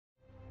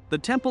The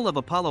Temple of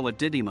Apollo at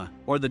Didyma,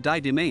 or the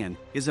Didymaion,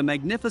 is a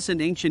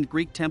magnificent ancient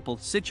Greek temple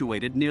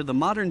situated near the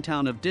modern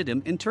town of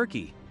Didim in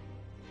Turkey.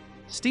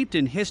 Steeped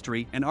in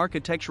history and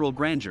architectural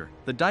grandeur,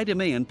 the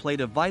Didymaion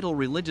played a vital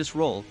religious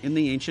role in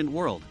the ancient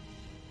world.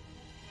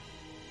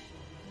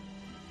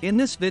 In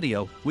this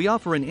video, we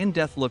offer an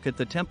in-depth look at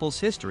the temple's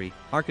history,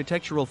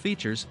 architectural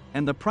features,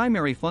 and the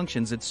primary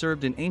functions it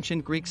served in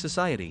ancient Greek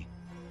society.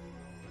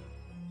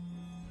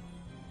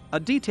 A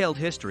detailed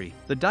history.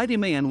 The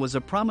Didymaion was a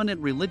prominent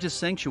religious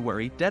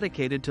sanctuary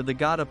dedicated to the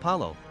god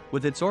Apollo,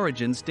 with its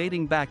origins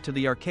dating back to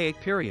the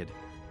Archaic period.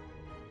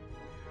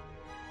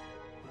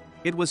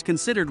 It was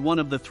considered one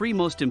of the three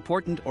most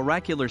important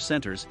oracular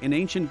centers in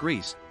ancient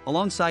Greece,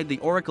 alongside the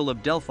Oracle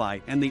of Delphi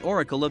and the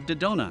Oracle of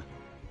Dodona.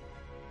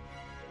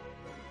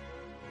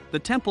 The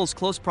temple's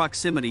close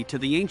proximity to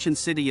the ancient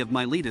city of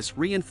Miletus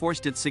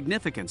reinforced its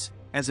significance,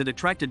 as it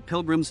attracted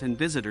pilgrims and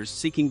visitors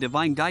seeking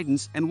divine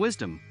guidance and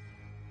wisdom.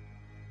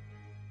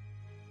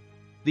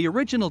 The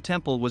original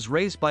temple was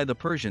raised by the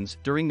Persians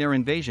during their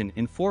invasion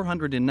in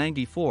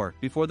 494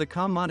 before the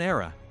Common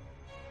Era.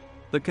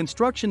 The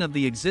construction of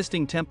the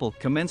existing temple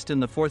commenced in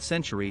the 4th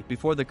century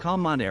before the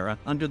Common Era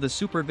under the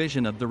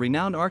supervision of the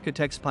renowned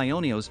architects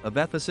Pionios of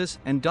Ephesus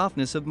and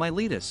Daphnis of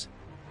Miletus.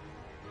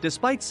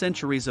 Despite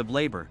centuries of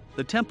labor,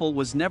 the temple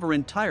was never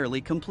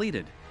entirely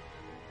completed.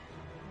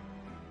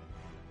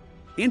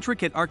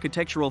 Intricate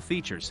architectural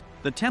features.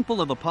 The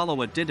Temple of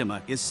Apollo at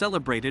Didyma is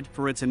celebrated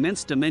for its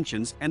immense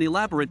dimensions and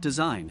elaborate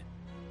design.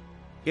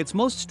 Its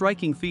most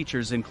striking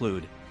features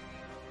include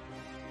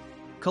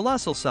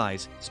colossal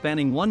size,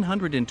 spanning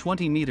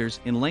 120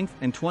 meters in length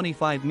and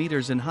 25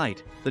 meters in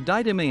height. The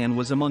Didymaion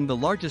was among the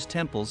largest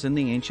temples in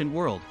the ancient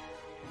world.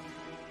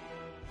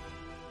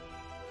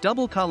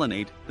 Double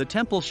colonnade. The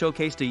temple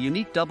showcased a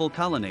unique double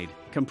colonnade,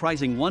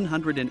 comprising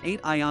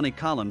 108 Ionic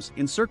columns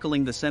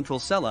encircling the central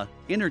cella,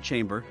 inner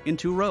chamber, in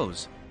 2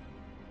 rows.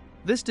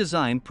 This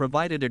design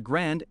provided a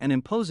grand and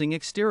imposing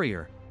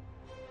exterior.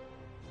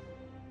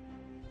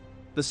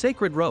 The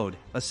Sacred Road,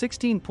 a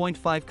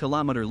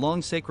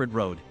 16.5-kilometer-long sacred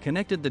road,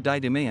 connected the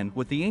Didymaion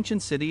with the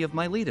ancient city of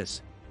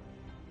Miletus.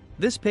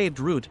 This paved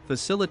route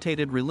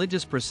facilitated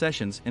religious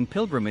processions and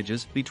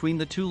pilgrimages between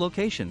the two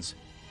locations.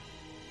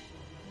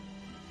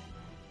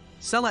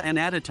 Cella and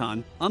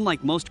Adyton.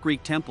 Unlike most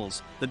Greek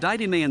temples, the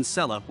Didymaion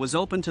cella was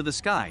open to the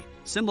sky,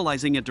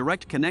 symbolizing a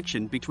direct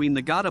connection between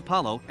the god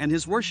Apollo and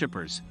his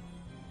worshippers.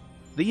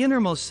 The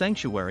innermost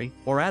sanctuary,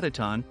 or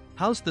Adyton,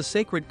 housed the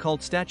sacred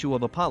cult statue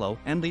of Apollo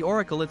and the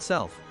oracle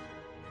itself.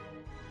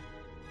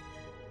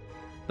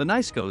 The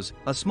Niskos,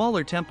 a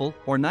smaller temple,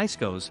 or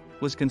Niskos,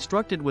 was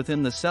constructed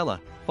within the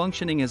cella,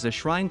 functioning as a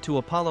shrine to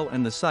Apollo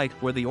and the site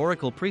where the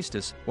oracle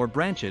priestess, or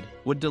branchid,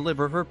 would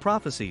deliver her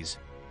prophecies.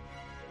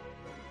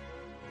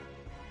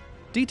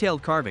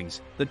 Detailed carvings.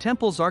 The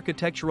temple's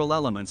architectural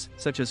elements,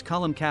 such as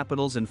column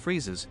capitals and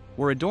friezes,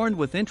 were adorned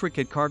with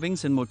intricate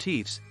carvings and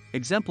motifs,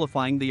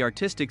 exemplifying the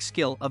artistic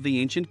skill of the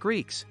ancient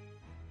Greeks.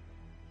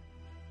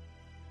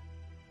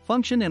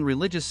 Function and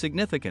religious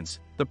significance.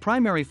 The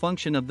primary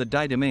function of the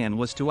Didymaion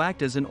was to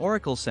act as an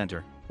oracle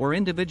center, where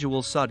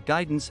individuals sought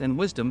guidance and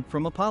wisdom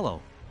from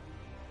Apollo.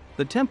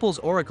 The temple's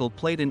oracle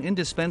played an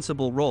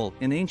indispensable role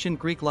in ancient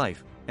Greek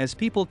life, as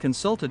people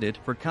consulted it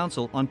for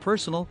counsel on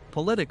personal,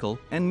 political,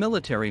 and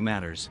military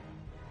matters.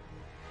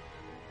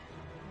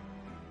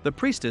 The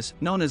priestess,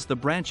 known as the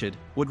branchid,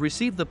 would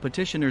receive the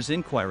petitioner's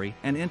inquiry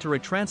and enter a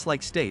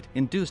trance-like state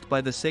induced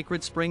by the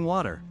sacred spring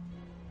water.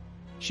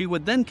 She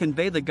would then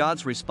convey the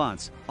god's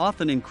response,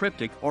 often in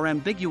cryptic or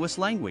ambiguous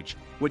language,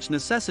 which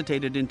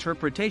necessitated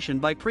interpretation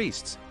by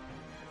priests.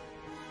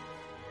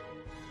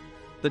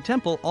 The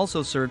temple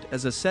also served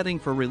as a setting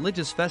for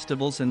religious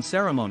festivals and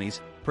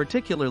ceremonies,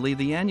 particularly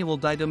the annual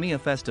Didymaion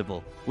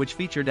festival, which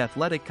featured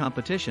athletic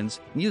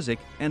competitions, music,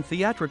 and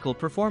theatrical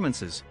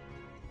performances.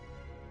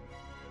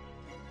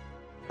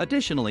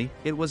 Additionally,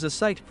 it was a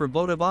site for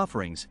votive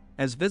offerings,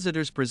 as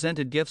visitors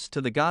presented gifts to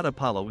the god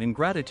Apollo in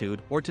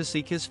gratitude or to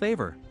seek his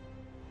favor.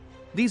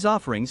 These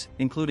offerings,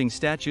 including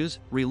statues,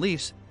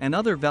 reliefs, and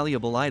other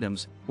valuable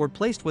items, were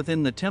placed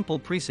within the temple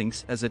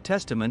precincts as a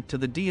testament to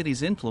the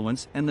deity's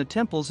influence and the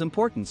temple's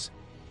importance.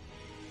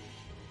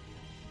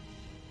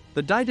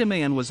 The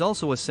Didymaion was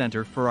also a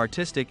center for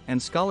artistic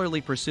and scholarly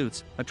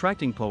pursuits,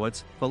 attracting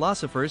poets,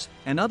 philosophers,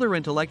 and other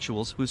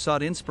intellectuals who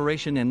sought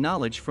inspiration and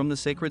knowledge from the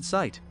sacred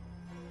site.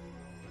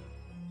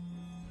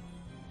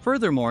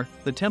 Furthermore,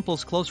 the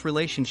temple's close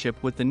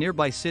relationship with the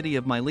nearby city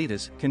of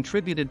Miletus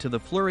contributed to the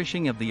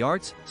flourishing of the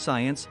arts,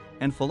 science,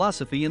 and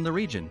philosophy in the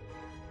region.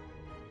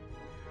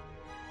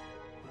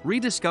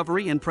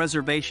 Rediscovery and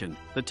preservation.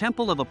 The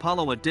Temple of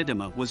Apollo at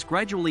Didyma was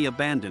gradually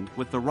abandoned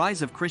with the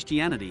rise of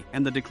Christianity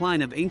and the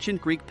decline of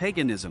ancient Greek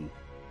paganism.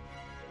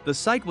 The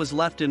site was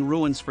left in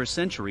ruins for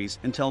centuries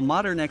until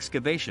modern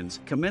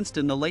excavations commenced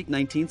in the late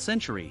 19th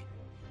century.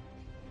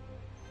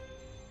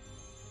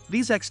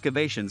 These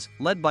excavations,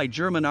 led by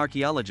German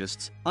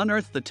archaeologists,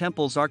 unearthed the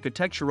temple's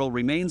architectural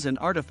remains and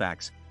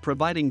artifacts,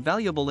 providing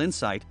valuable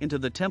insight into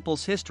the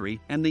temple's history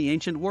and the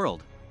ancient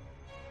world.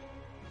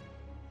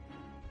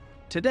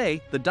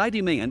 Today, the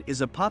Didymaion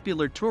is a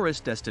popular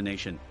tourist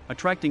destination,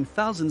 attracting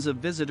thousands of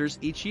visitors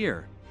each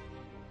year.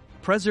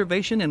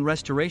 Preservation and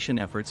restoration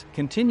efforts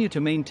continue to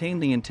maintain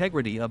the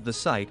integrity of the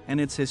site and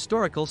its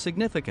historical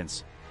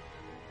significance.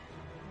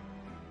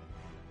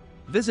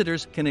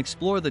 Visitors can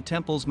explore the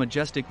temple's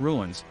majestic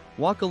ruins,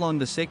 walk along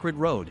the sacred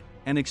road,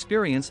 and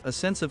experience a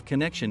sense of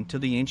connection to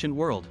the ancient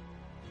world.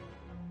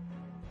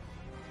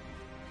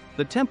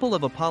 The Temple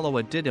of Apollo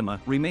at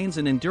Didyma remains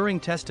an enduring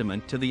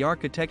testament to the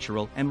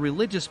architectural and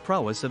religious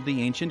prowess of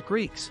the ancient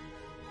Greeks.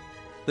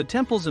 The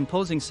temple's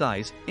imposing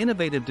size,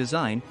 innovative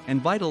design,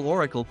 and vital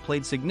oracle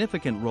played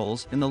significant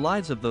roles in the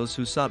lives of those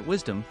who sought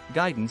wisdom,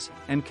 guidance,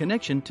 and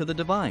connection to the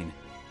divine.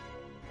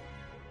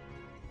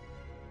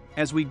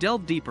 As we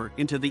delve deeper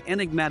into the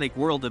enigmatic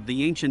world of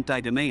the ancient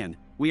Didymaion,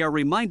 we are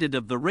reminded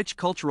of the rich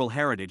cultural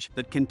heritage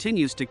that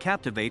continues to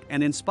captivate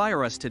and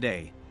inspire us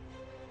today.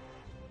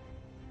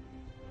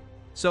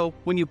 So,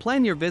 when you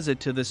plan your visit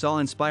to this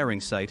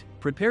awe-inspiring site,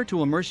 prepare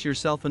to immerse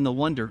yourself in the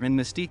wonder and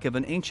mystique of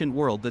an ancient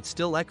world that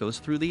still echoes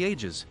through the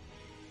ages.